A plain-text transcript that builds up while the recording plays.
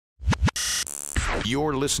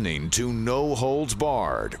You're listening to No Holds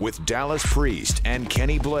Barred with Dallas Priest and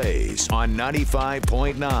Kenny Blaze on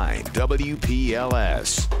 95.9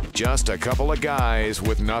 WPLS. Just a couple of guys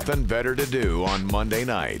with nothing better to do on Monday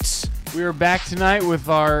nights. We are back tonight with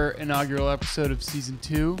our inaugural episode of Season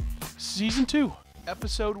 2. Season 2,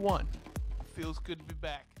 Episode 1. Feels good to be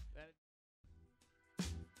back.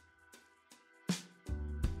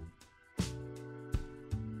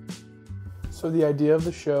 So the idea of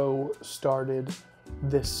the show started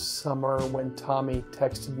this summer when Tommy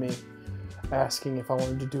texted me asking if I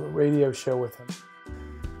wanted to do a radio show with him.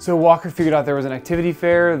 So Walker figured out there was an activity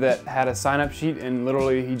fair that had a sign-up sheet, and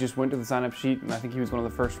literally he just went to the sign-up sheet, and I think he was one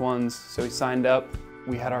of the first ones. So he signed up.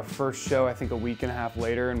 We had our first show, I think, a week and a half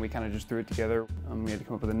later, and we kind of just threw it together. We had to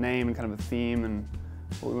come up with a name and kind of a theme and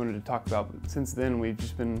what we wanted to talk about. But since then, we've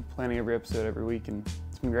just been planning every episode every week, and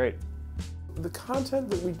it's been great. The content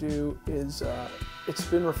that we do is, it's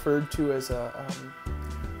been referred to as a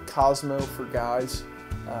Cosmo for guys,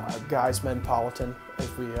 guys menpolitan,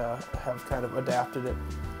 as we have kind of adapted it.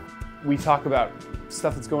 We talk about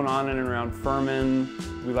stuff that's going on in and around Furman.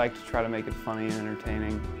 We like to try to make it funny and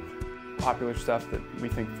entertaining. Popular stuff that we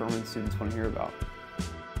think Furman students want to hear about.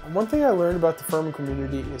 One thing I learned about the Furman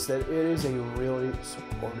community is that it is a really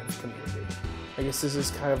supportive community. I guess this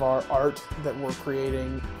is kind of our art that we're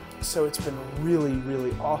creating. So it's been really,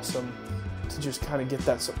 really awesome to just kind of get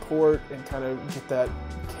that support and kind of get that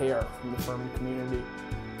care from the Furman community,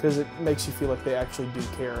 because it makes you feel like they actually do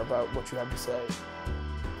care about what you have to say.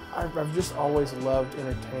 I've just always loved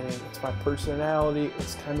entertaining. It's my personality.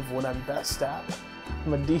 It's kind of what I'm best at.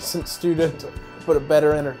 I'm a decent student, but a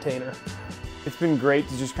better entertainer. It's been great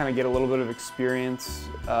to just kind of get a little bit of experience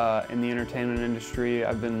in the entertainment industry.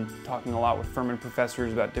 I've been talking a lot with Furman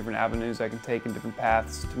professors about different avenues I can take and different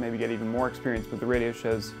paths to maybe get even more experience with the radio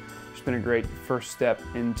shows. It's been a great first step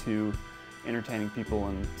into entertaining people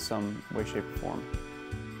in some way, shape, or form.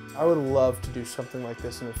 I would love to do something like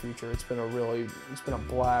this in the future. It's been a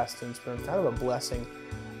blast, and it's been kind of a blessing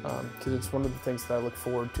because it's one of the things that I look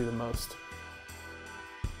forward to the most.